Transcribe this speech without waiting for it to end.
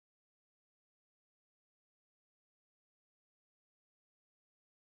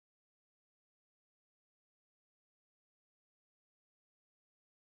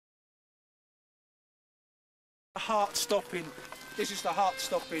Heart-stopping. This is the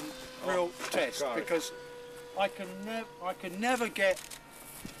heart-stopping real test because I can never get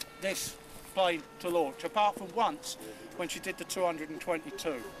this plane to launch apart from once when she did the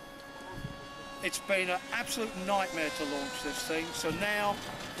 222. It's been an absolute nightmare to launch this thing, so now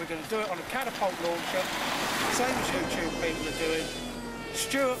we're going to do it on a catapult launcher, same as YouTube people are doing.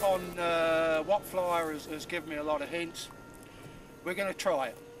 Stuart on Wattflyer has given me a lot of hints. We're going to try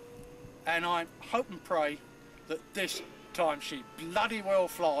it, and I hope and pray that this time she bloody well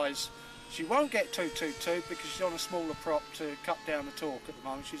flies. She won't get 222 because she's on a smaller prop to cut down the torque at the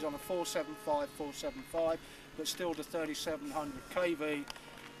moment. She's on a 475, but still the 3700 kV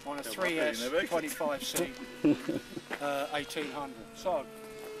on a 3S 25C 1800. So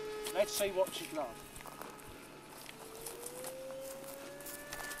let's see what she's done.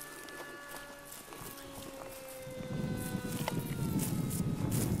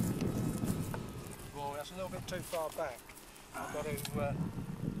 Well, that's a little bit too far back. I've got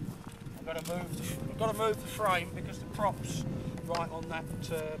to move the frame because the prop's right on that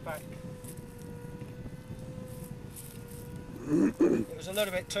back. It was a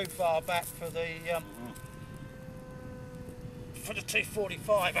little bit too far back for the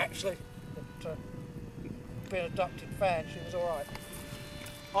T45 actually. But being a ducted fan, she was all right.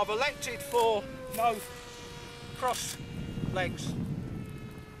 I've elected for no cross legs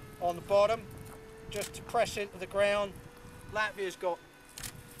on the bottom, just to press into the ground. Latvia's got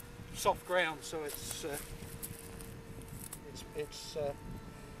soft ground, so it's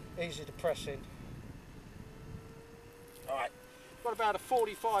easy to press in. Alright, got about a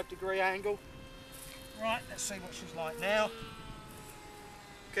 45-degree angle. Right, let's see what she's like now.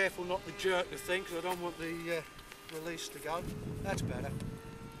 Careful not to jerk the thing because I don't want the release to go. That's better.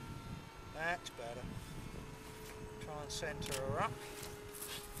 That's better. Try and centre her up.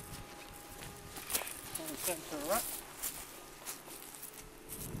 Try and centre her up.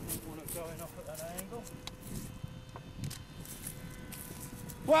 Don't want it going off at that angle.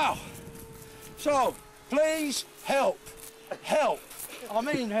 Wow! So, please help. Help. I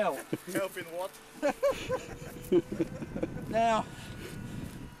mean help. Help in what? Now,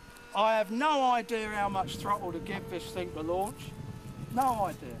 I have no idea how much throttle to give this thing to launch. No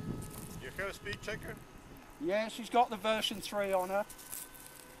idea. You have a speed checker? Yeah, she's got the version 3 on her.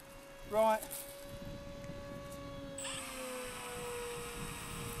 Right.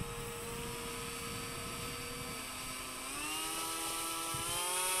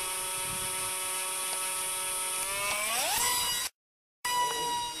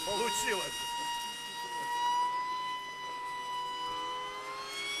 Получилось!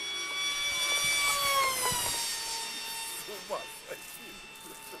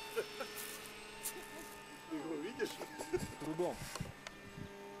 Ты его видишь? С трудом.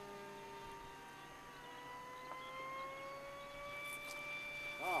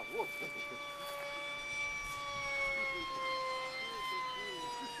 А, вот.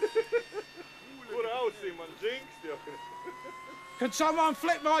 Put out, Simon, jinxed you. Can someone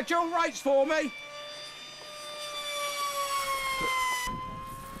flip my dual rates for me?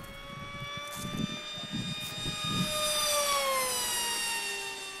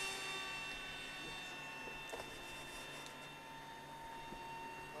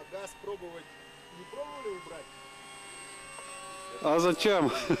 А газ пробовать не пробовали убрать? А зачем?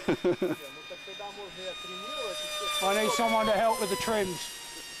 Ну так тогда можно и оттренировать. I need someone to help with the trims.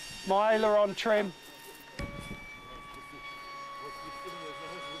 My aileron trim.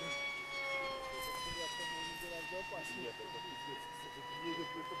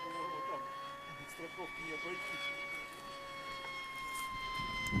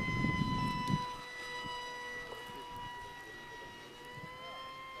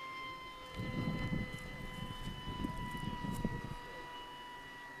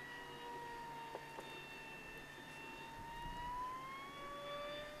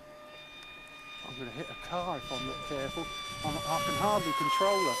 I'm going to hit a car if I'm not careful. I can hardly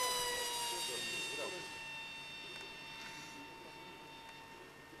control her.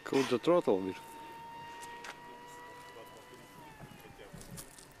 Cool the throttle weer.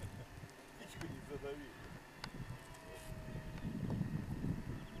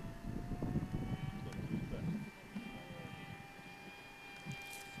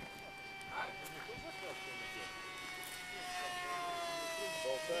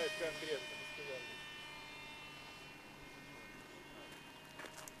 Болтает конкретно, постоянно.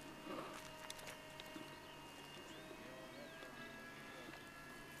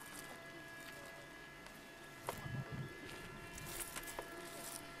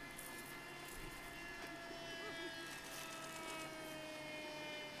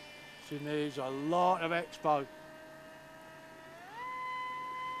 She needs a lot of expo.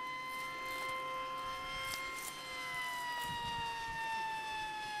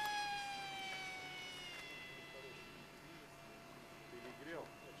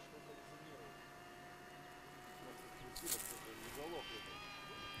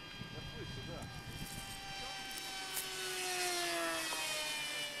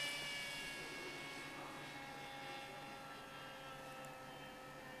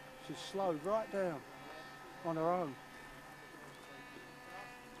 she's slowed right down on her own.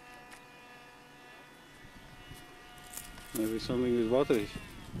 Maybe something with batteries.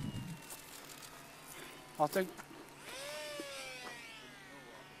 I think.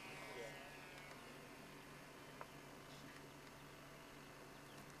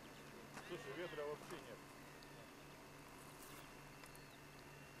 Слушай, ветра вообще нет.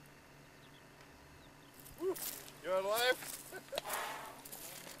 You're alive?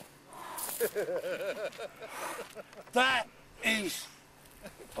 That is.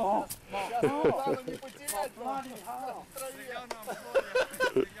 Oh my heart. My bloody heart.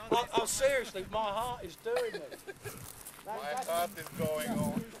 I'm seriously, my heart is doing it. My heart is going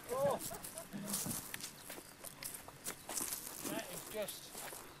on. Oh. That is just.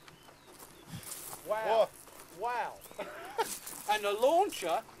 Wow. Oh. Wow. And the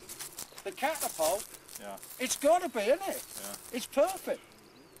launcher, the catapult, Yeah. it's got to be, isn't it? Yeah. It's perfect.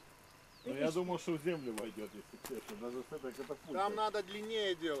 Ну, я думал, что в землю войдет, если честно, даже с этой катапультой. Там надо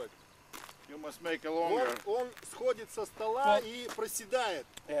длиннее делать. You must make a longer. Он сходит со стола и проседает.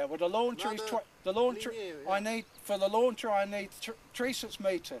 Yeah, well the launcher is the launcher. длиннее, I need for the launcher. I need 3/6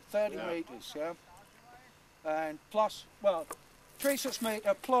 meter, 30 meters, yeah, and plus, well, 3/6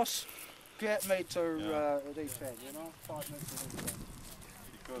 meter plus get meter each end, you know, 5 meters each end.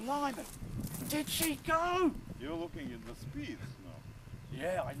 Because Blimey, did she go? you're looking at the speeds now.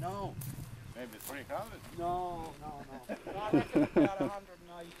 Yeah, I know. Maybe 300. No. I reckon about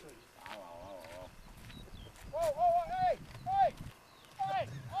 180. Whoa, hey!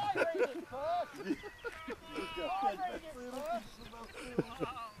 I read it first! I read it first!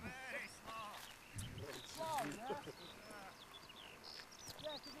 Very smart. Slow, yeah?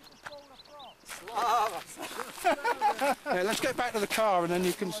 Yeah, because it was falling across. Yeah, let's get back to the car and then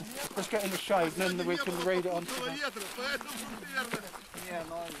you can, let's get in the shade and then we can read it on to the...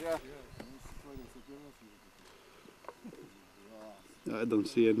 I don't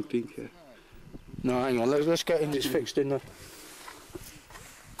see anything here. No, hang on, let's get in this fixed in the...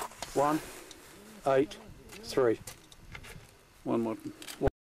 1, 8, 3. One more.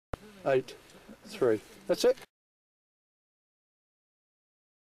 8, 3. That's it?